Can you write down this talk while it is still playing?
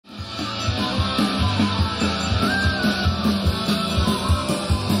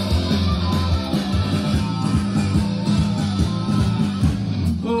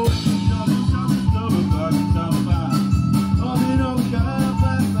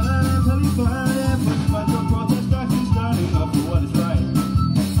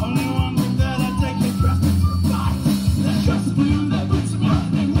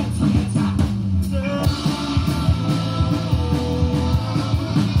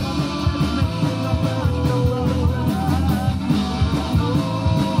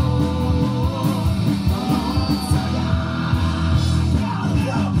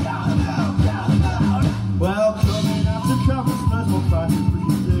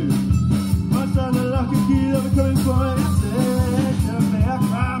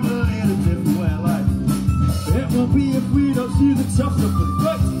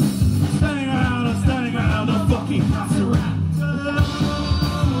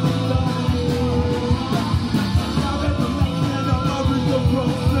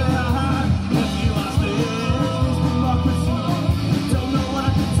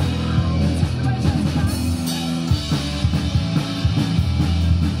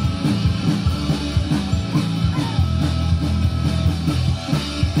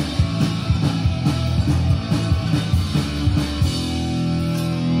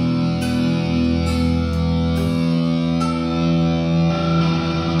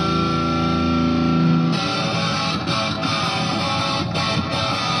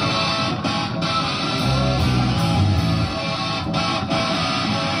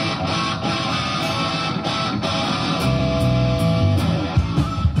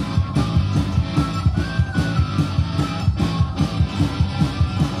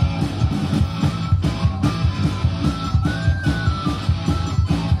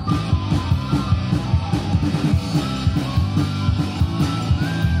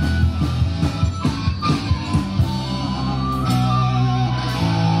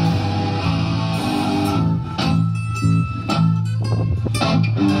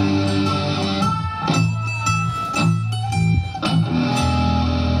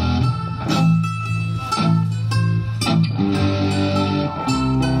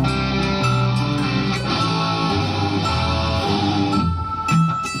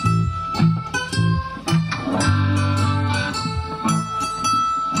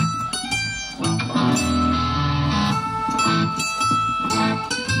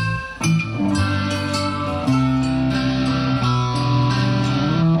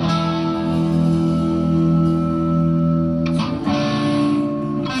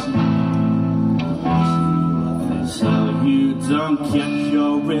Don't get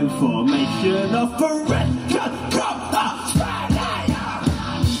your information off a record from Australia.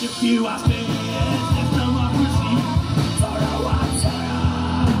 If you ask me, it's democracy for a while.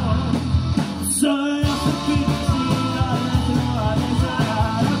 So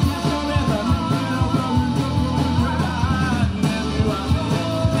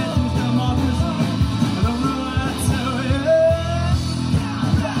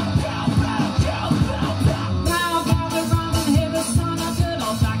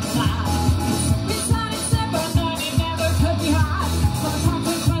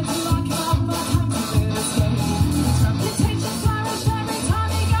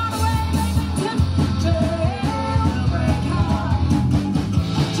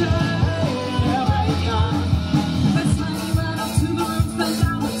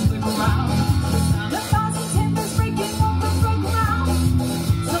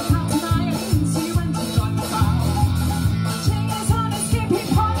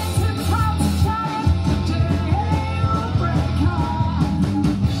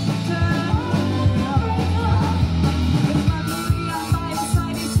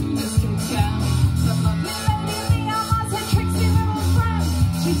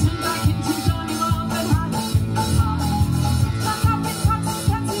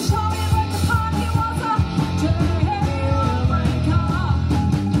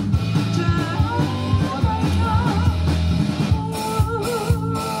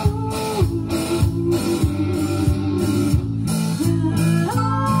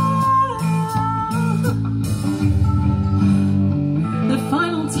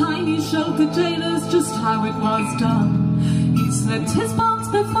the jailers just how it was done. He slipped his bonds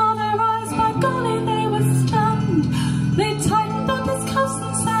before their eyes, by golly they were stunned. They tightened up his cuffs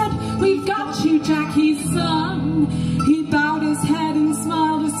and said, "We've got you, Jackie's son." He bowed his head and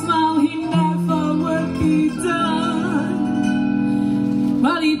smiled a smile he never would be done.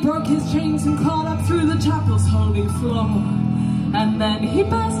 Well, he broke his chains and crawled up through the chapel's holy floor, and then he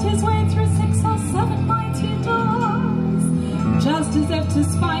burst his way through 6 or 7 mighty doors. Just as if to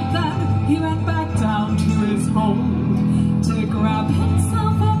spite them, he went back down to his home to grab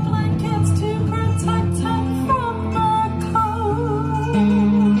himself a blanket to protect him from the cold.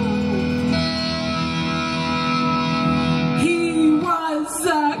 He was a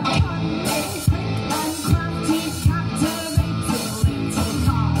cunning, quick and crafty, captivating little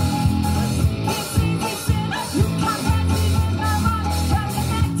car. He's easy sinner who can't get even the man,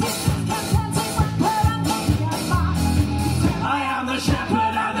 resurrected, contented when put on the fire. I am the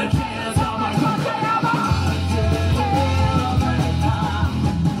shepherd and the king.